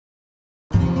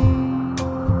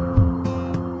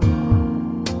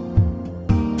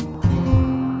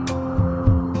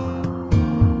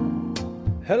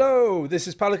Hello, this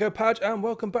is Palico Padge and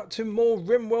welcome back to more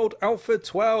Rimworld Alpha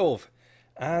 12.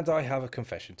 And I have a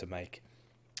confession to make.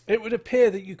 It would appear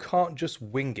that you can't just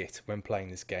wing it when playing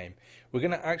this game. We're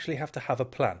going to actually have to have a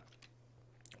plan.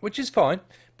 Which is fine,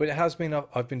 but it has been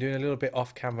I've been doing a little bit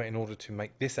off camera in order to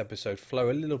make this episode flow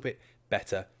a little bit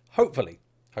better. Hopefully.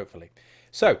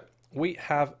 So, we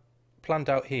have planned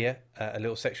out here a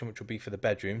little section which will be for the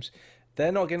bedrooms.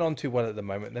 They're not getting on too well at the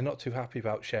moment. They're not too happy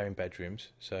about sharing bedrooms.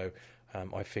 So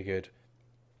I figured,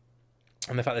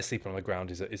 and the fact they're sleeping on the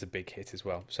ground is a big hit as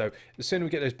well. So the sooner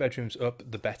we get those bedrooms up,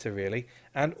 the better really.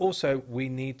 And also we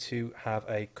need to have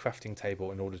a crafting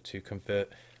table in order to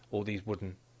convert all these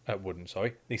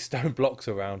these stone blocks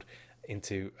around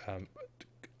into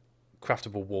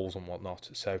craftable walls and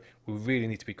whatnot. So we really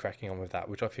need to be cracking on with that,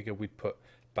 which I figured we'd put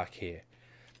back here.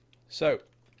 So,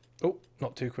 oh,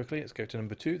 not too quickly. Let's go to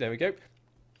number 2. There we go.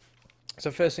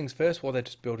 So first things first, while they're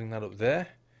just building that up there,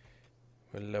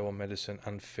 we're low on medicine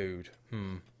and food.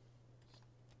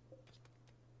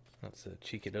 That's a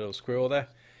cheeky little squirrel there.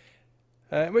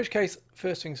 In which case,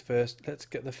 first things first, let's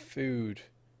get the food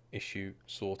issue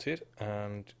sorted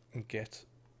and get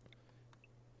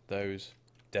those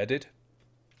deaded,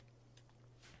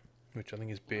 which I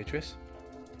think is Beatrice.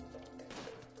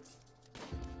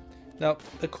 Now,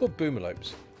 they're called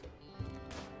boomalopes.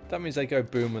 That means they go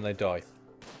boom when they die.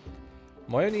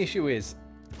 My only issue is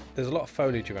there's a lot of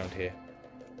foliage around here,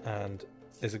 and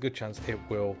there's a good chance it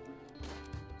will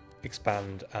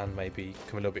expand and maybe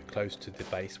come a little bit close to the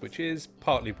base, which is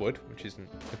partly wood, which isn't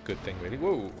a good thing really.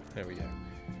 Whoa, there we go.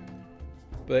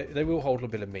 But they will hold a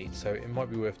little bit of meat, so it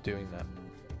might be worth doing that.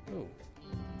 Oh,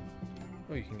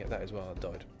 you can get that as well. I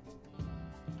died.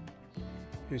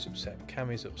 Who's upset?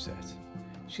 Cammy's upset.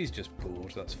 She's just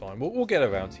bored, that's fine. We'll get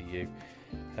around to you.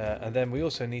 And then we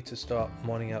also need to start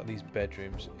mining out these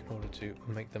bedrooms in order to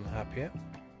make them happier.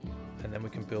 And then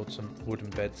we can build some wooden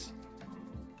beds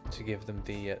to give them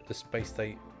the space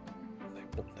they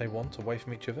want away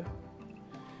from each other.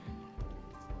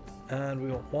 And we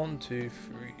want 1, 2,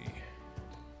 3,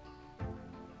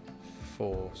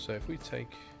 4. So if we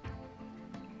take...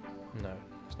 No,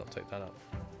 let's not take that out.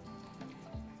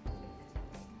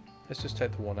 Let's just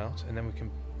take the one out, and then we can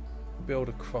build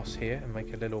across here and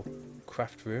make a little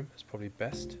craft room. That's probably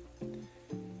best.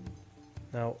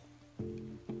 Now,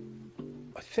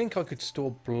 I think I could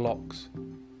store blocks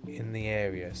in the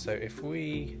area. So if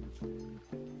we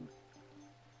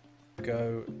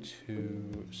go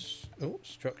to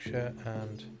structure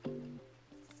and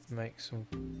make some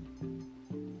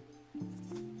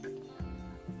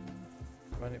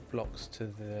granite blocks to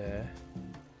there.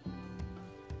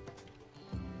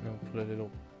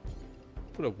 We'll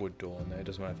put a wood door on there. It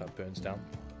doesn't matter if that burns down.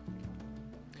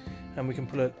 And we can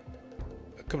put a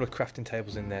couple of crafting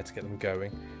tables in there to get them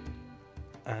going.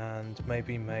 And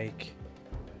maybe make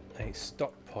a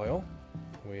stockpile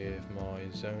with my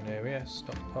zone area.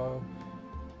 Stockpile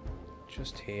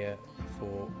just here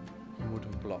for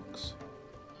wooden blocks.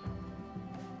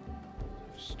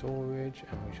 Storage,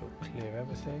 and we shall clear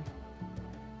everything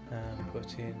and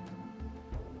put in...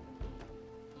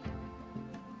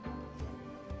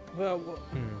 Well,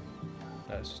 no,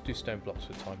 let's just do stone blocks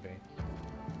for the time being.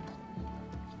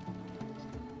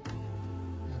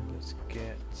 And let's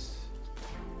get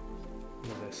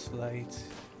another slate,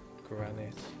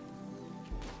 granite.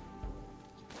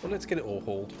 Well, let's get it all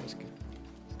hauled. Let's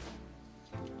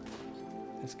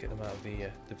get them out of the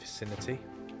vicinity.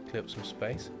 Clear up some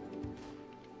space.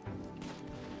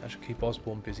 That should keep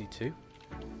Osborne busy too.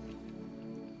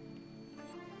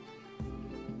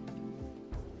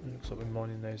 Looks like we're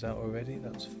mining those out already,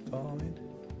 that's fine.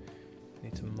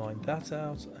 Need to mine that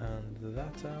out and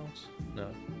that out.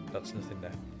 No, that's nothing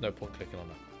there. No point clicking on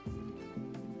that.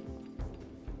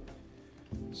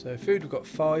 So food, we've got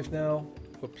 5 now.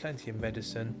 We've got plenty of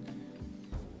medicine.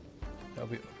 That'll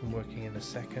be up and working in a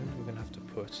second. We're going to have to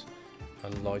put a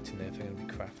light in there if we're going to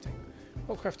be crafting.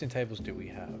 What crafting tables do we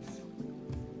have?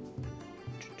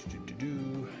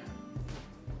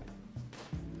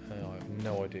 I have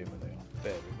no idea where they are.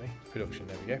 Bear with me. Production,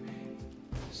 there we go.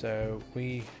 So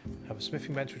we have a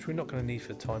smithing bench, which we're not going to need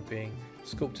for the time being.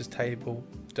 Sculptor's table,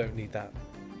 don't need that.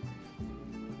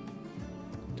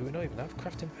 Do we not even have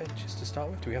crafting benches to start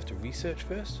with? Do we have to research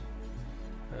first?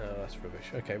 Oh, that's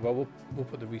rubbish. Okay, well we'll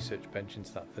put the research bench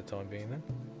into that for the time being then.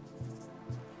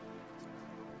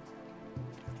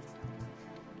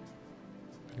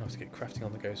 I have to get crafting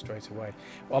on the go straight away.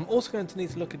 Well, I'm also going to need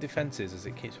to look at defences, as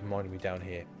it keeps reminding me down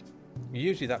here.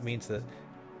 Usually that means that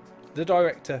the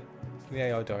director, the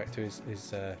AI director, is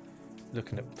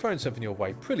looking at throwing something your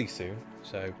way pretty soon.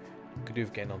 So could do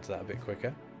with getting onto that a bit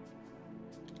quicker.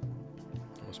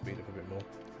 We'll speed up a bit more.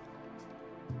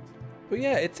 But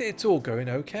yeah, it's all going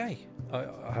okay. I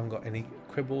haven't got any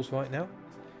quibbles right now.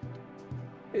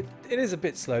 It is a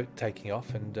bit slow taking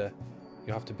off, and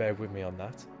you'll have to bear with me on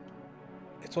that.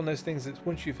 It's one of those things that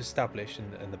once you've established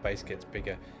and the base gets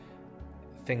bigger,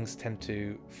 things tend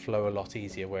to flow a lot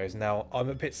easier, whereas now I'm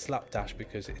a bit slapdash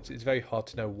because it's very hard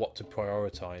to know what to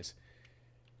prioritise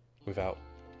without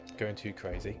going too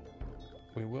crazy.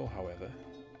 We will, however,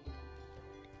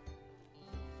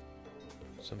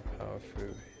 some power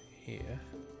through here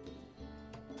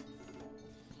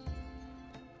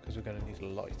because we're going to need a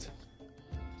light.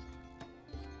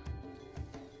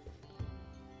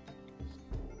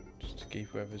 Just to keep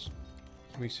whoever's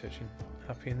researching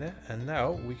happy in there. And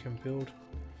now we can build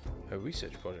a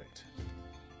research project.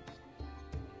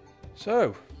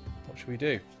 So, what should we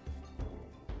do?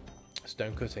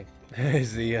 Stone cutting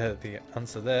is the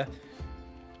answer there.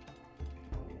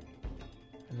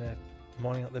 And they're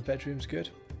mining up their bedrooms, good.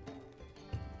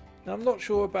 Now I'm not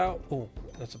sure about... Oh,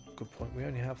 that's a good point. We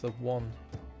only have the one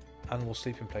animal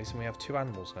sleeping place and we have 2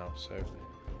 animals now, so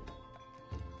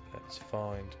let's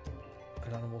find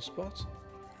an animal spot.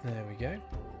 There we go.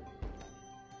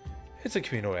 It's a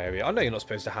communal area. I know you're not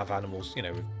supposed to have animals, you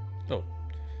know, with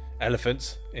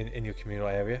elephants in your communal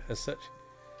area as such,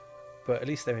 but at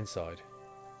least they're inside.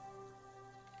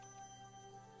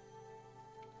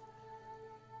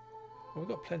 Well, we've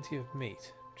got plenty of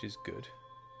meat, which is good.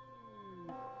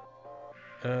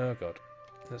 Oh god,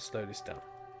 let's slow this down.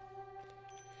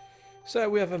 So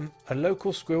we have a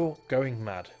local squirrel going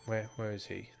mad. Where is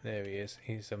he? There he is.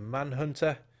 He's a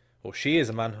manhunter, or she is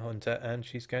a manhunter, and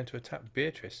she's going to attack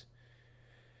Beatrice.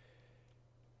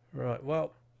 Right,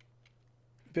 well,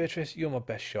 Beatrice, you're my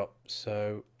best shot,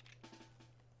 so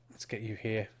let's get you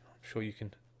here. I'm sure you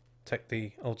can take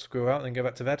the old squirrel out and then go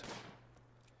back to bed.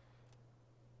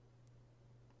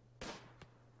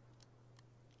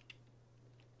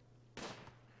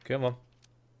 Come on.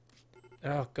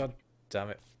 Oh, god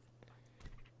damn it.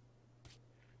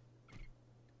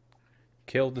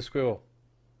 Killed the squirrel.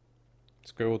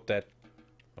 Squirrel dead.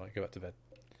 Right, go back to bed.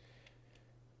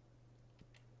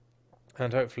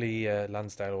 And hopefully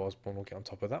Lansdale or Osborne will get on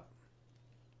top of that.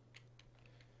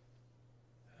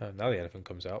 Now the elephant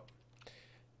comes out.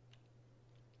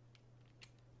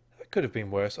 That could have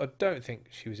been worse. I don't think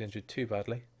she was injured too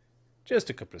badly. Just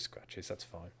a couple of scratches, that's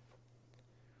fine.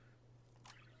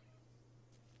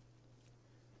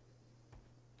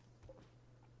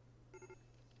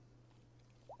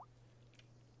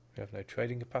 We have no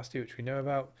trading capacity, which we know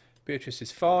about. Beatrice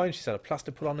is fine. She's had a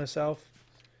plaster put on herself.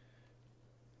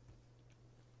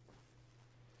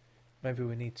 Maybe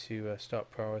we need to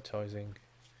start prioritising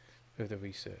with the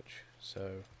research. So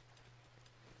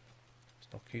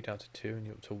let's knock you down to 2 and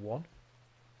you up to 1.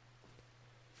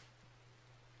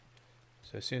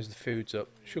 So as soon as the food's up,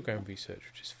 she'll go and research,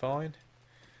 which is fine.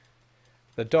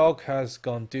 The dog has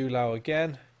gone doolau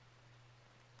again.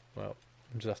 Well,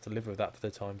 we'll just have to live with that for the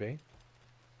time being.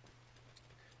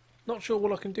 Not sure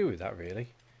what I can do with that really.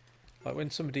 Like when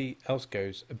somebody else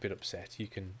goes a bit upset, you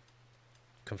can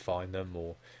confine them,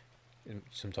 or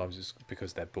sometimes it's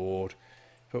because they're bored.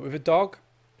 But with a dog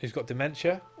who's got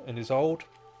dementia and is old,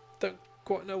 don't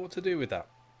quite know what to do with that.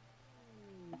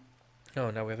 Oh,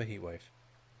 now we have a heat wave.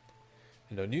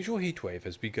 An unusual heat wave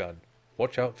has begun.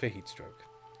 Watch out for heat stroke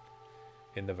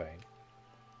in the vein.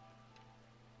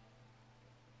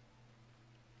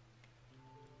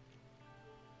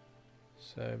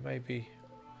 So maybe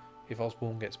if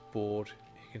Osborne gets bored,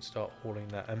 he can start hauling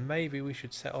that. And maybe we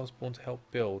should set Osborne to help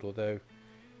build, although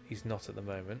he's not at the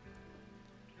moment.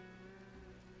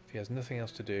 If he has nothing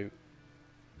else to do,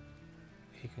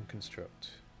 he can construct.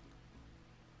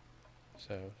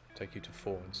 So I'll take you to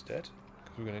 4 instead,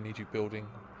 because we're going to need you building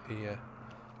the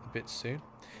bits soon.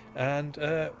 And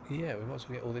yeah, we might as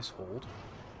well get all this hauled.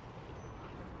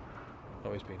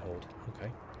 Oh, it's been hauled. Okay.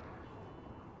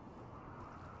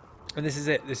 And this is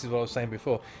it. This is what I was saying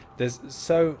before. There's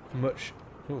so much...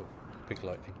 Ooh, big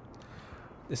lightning.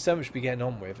 There's so much to be getting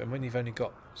on with, and when you've only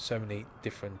got so many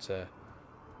different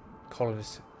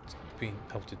colonists being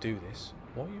able to do this,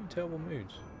 why are you in terrible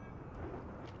moods?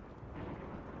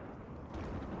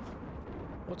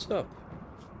 What's up?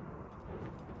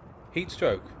 Heat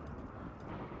stroke.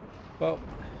 Well,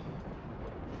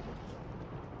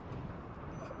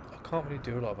 I can't really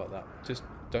do a lot about that. Just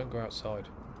don't go outside.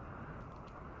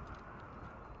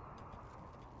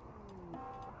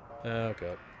 Oh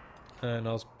god. And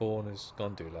Osborne has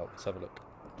gone doolau. Let's have a look.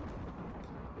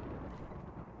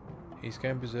 He's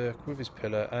going berserk with his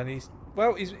pillar, and he's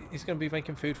going to be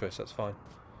making food for us. That's fine.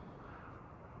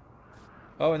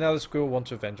 Oh, and now the squirrel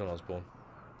wants revenge on Osborne.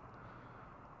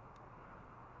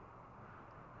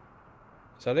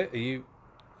 Is that it? Are you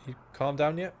calm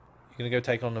down yet? You're going to go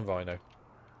take on the Rhino.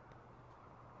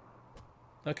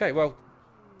 Okay, well.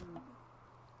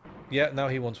 Yeah, now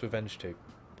he wants revenge too.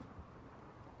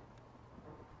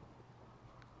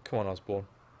 Come on, Osborne.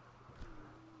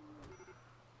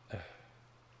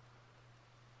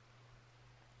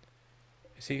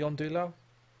 Is he on Dulao?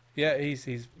 Yeah,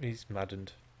 he's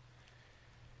maddened.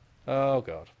 Oh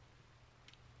god.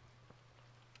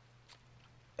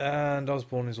 And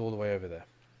Osborne is all the way over there.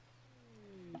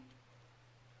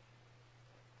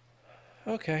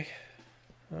 Okay.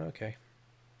 Okay.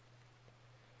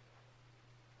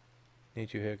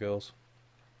 Need you here, girls.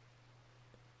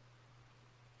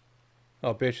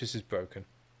 Oh, Beatrice is broken.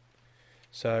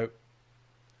 So,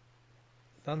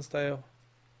 Lansdale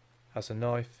has a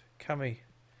knife. Cammy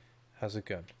has a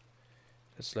gun.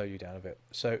 Let's slow you down a bit.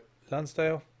 So,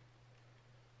 Lansdale,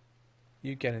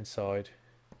 you get inside.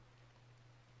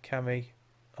 Cammy,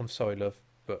 I'm sorry, love,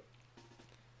 but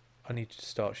I need you to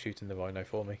start shooting the Rhino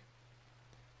for me.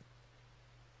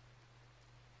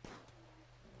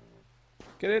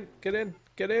 Get in, get in,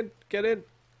 get in, get in.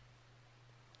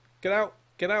 Get out,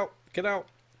 get out, get out.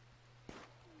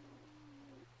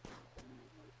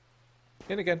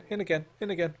 In again, in again,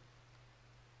 in again.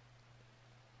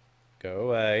 Go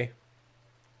away.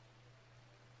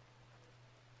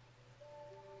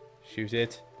 Shoot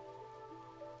it.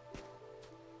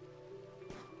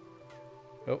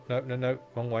 Oh, no, no, no,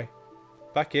 wrong way.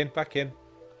 Back in, back in.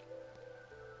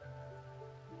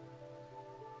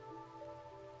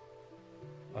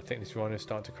 I think this Rhino is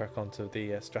starting to crack onto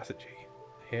the strategy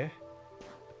here.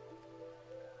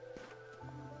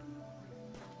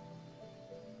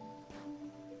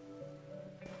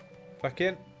 Back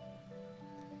in.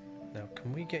 Now,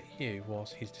 can we get you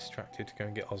whilst he's distracted to go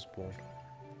and get Osborne?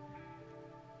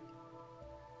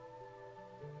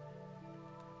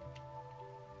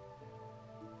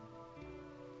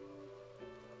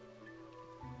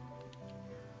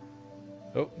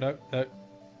 Oh, no, no.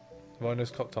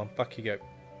 Rhino's clocked on. Back you go.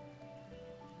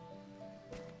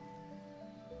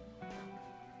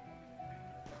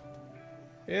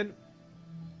 In.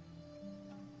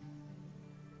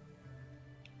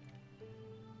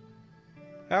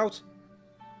 Out.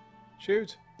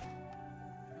 Shoot.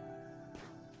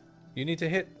 You need to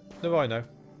hit the Rhino.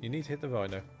 You need to hit the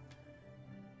Rhino.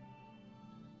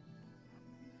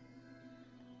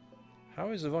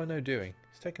 How is the Rhino doing?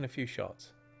 He's taken a few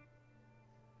shots.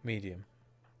 Medium.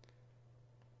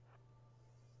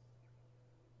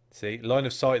 See, line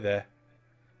of sight there.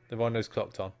 The Rhino's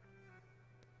clocked on.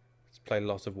 Let's play a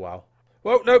lot of WoW.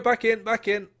 Whoa, no, back in, back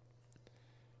in.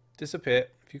 Disappear.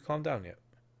 Have you calmed down yet?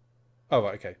 Oh,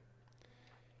 right, okay.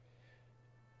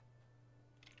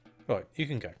 Right, you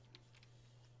can go.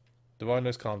 The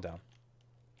Rhino's calmed down.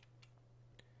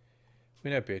 We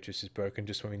know Beatrice is broken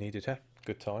just when we needed her.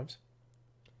 Good times.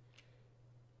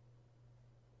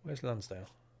 Where's Lansdale?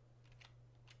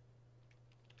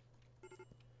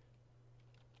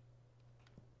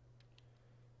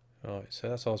 Right, so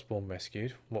that's Osborne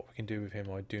rescued. What we can do with him,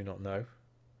 I do not know.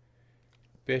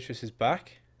 Beatrice is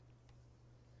back.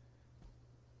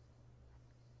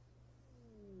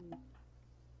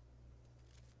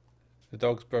 The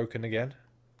dog's broken again.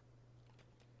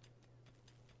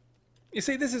 You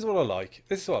see, this is what I like.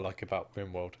 This is what I like about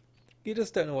Rimworld. You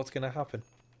just don't know what's going to happen.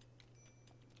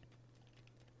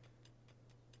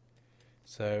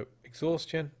 So,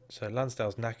 exhaustion. So,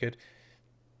 Lansdale's knackered.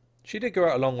 She did go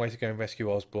out a long way to go and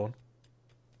rescue Osborne.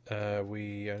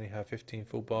 We only have 15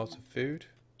 full bars of food,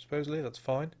 supposedly. That's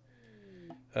fine.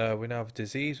 We now have a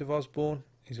disease with Osborne.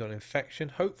 He's got an infection.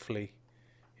 Hopefully,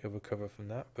 he'll recover from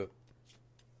that. But,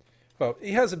 well,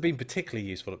 he hasn't been particularly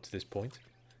useful up to this point.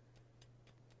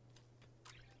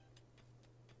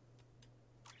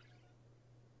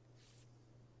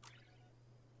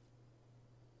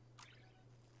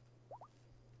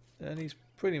 And he's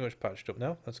pretty much patched up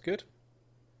now. That's good.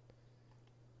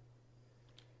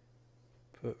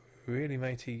 But really,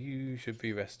 matey, you should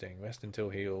be resting. Rest until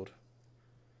healed.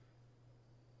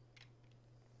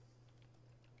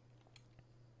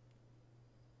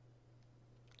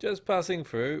 Just passing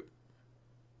through.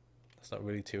 That's not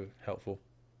really too helpful.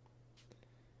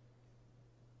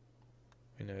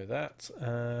 We know that.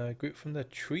 Group from the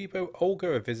Trebo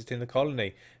Olga are visiting the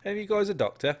colony. Any of you guys a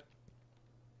doctor?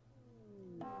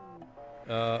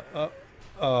 That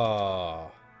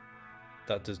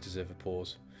does deserve a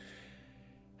pause.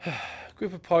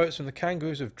 Group of pirates from the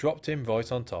Kangaroos have dropped in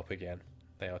right on top again.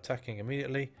 They are attacking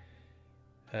immediately.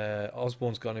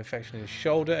 Osborne's got an infection in his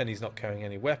shoulder and he's not carrying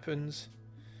any weapons.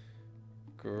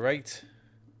 Great.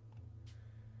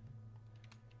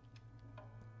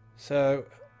 So,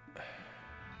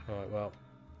 right, well,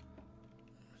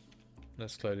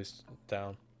 Let's slow this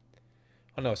down.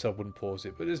 I know I said I wouldn't pause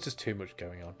it, but there's just too much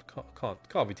going on.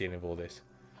 Can't be dealing with all this.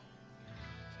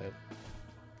 So,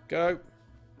 go,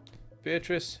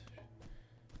 Beatrice.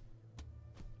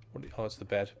 Oh, it's the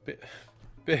bed.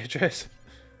 Beatrice.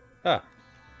 Ah,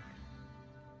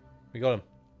 we got him.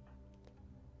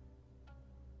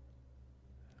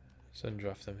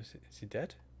 Sundraft them. Is he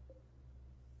dead?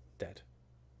 Dead.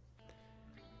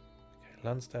 Okay,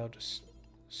 Lansdale, just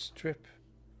strip.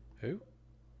 Who?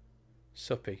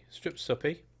 Suppy. Strip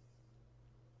Suppy.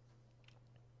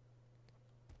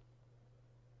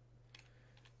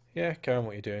 Yeah, carry on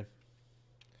what you're doing.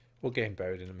 We'll get him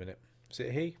buried in a minute. Is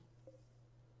it he?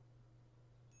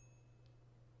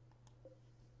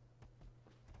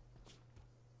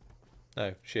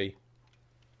 No, she.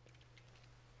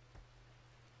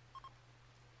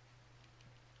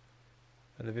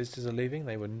 And the visitors are leaving.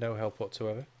 They were no help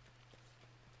whatsoever.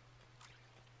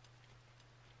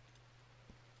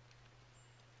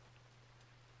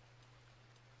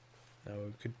 Now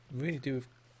we could really do with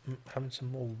having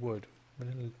some more wood. We're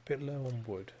a bit low on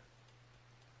wood.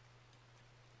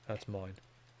 That's mine.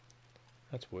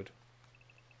 That's wood.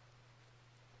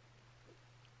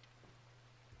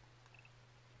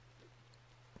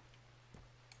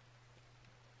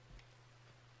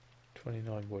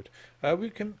 $29 wood. We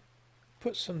can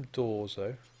put some doors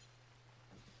though.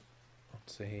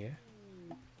 Onto here.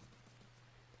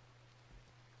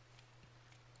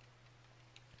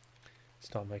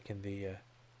 Start making the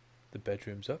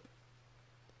bedrooms up.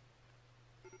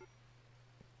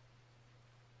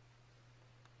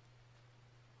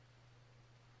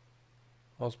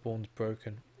 Osborne's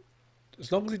broken.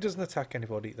 As long as he doesn't attack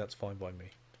anybody, that's fine by me.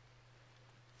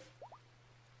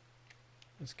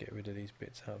 Let's get rid of these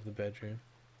bits out of the bedroom.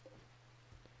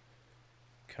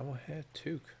 Camel hair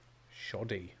toque.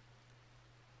 Shoddy.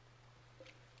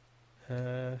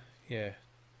 Yeah.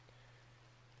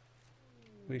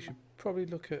 We should probably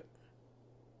look at...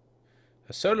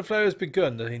 A solar flare has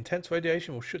begun. The intense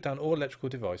radiation will shut down all electrical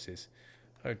devices.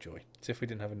 Oh joy. As if we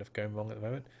didn't have enough going wrong at the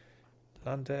moment.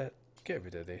 Lander, get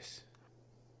rid of this.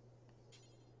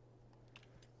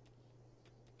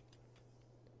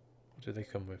 What do they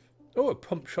come with? Oh, a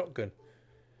pump shotgun.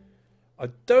 I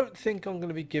don't think I'm going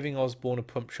to be giving Osborne a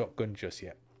pump shotgun just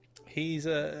yet. He's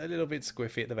a little bit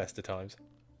squiffy at the best of times.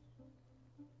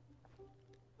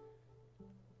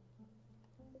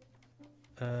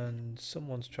 And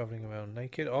someone's travelling around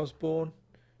naked. Osborne.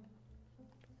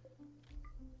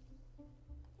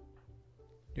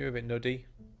 You're a bit nuddy.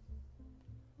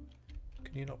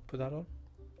 Can you not put that on?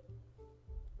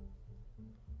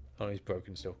 Oh, he's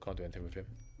broken still. Can't do anything with him.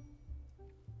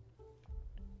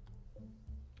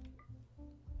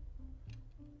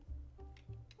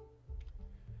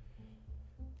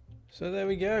 So there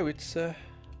we go. It's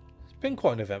been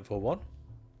quite an eventful one.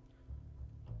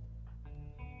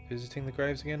 Visiting the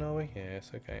graves again, are we?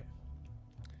 Yes, okay.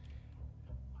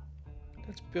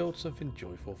 Let's build something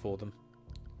joyful for them.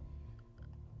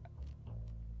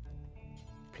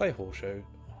 Play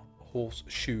horse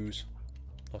shoes,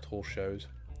 not horse shows.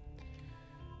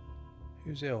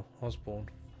 Who's ill? Osborne.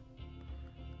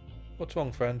 What's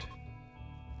wrong, friend?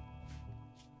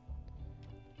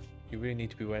 You really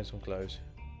need to be wearing some clothes.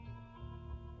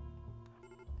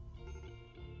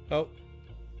 Oh.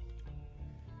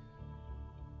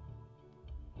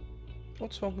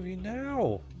 What's wrong with you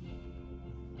now?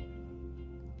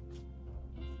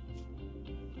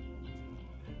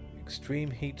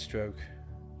 Extreme heat stroke.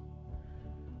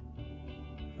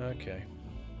 Okay.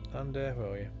 And where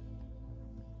are you?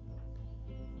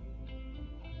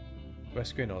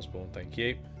 Rescuing Osborne, thank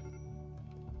you.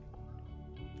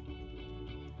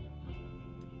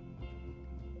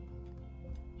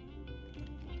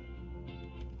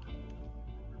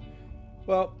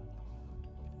 Well,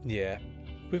 yeah.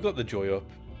 We've got the joy up.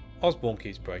 Osborne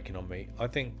keeps breaking on me. I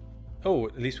think... Oh,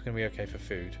 at least we're going to be okay for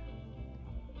food.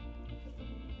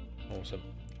 Awesome.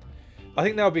 I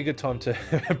think now would be a good time to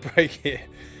break it.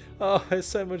 Oh, there's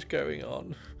so much going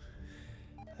on.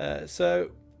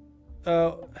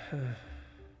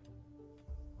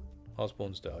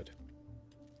 Osborne's died.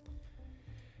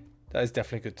 That is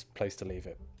definitely a good place to leave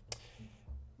it.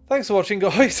 Thanks for watching,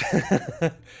 guys.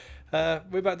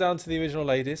 We're back down to the original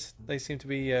ladies. They seem to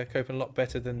be coping a lot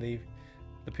better than the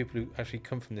people who actually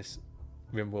come from this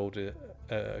Rimworld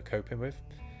coping with.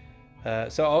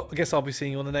 So I guess I'll be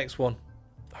seeing you on the next one.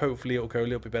 Hopefully it'll go a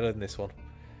little bit better than this one.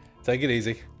 Take it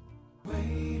easy.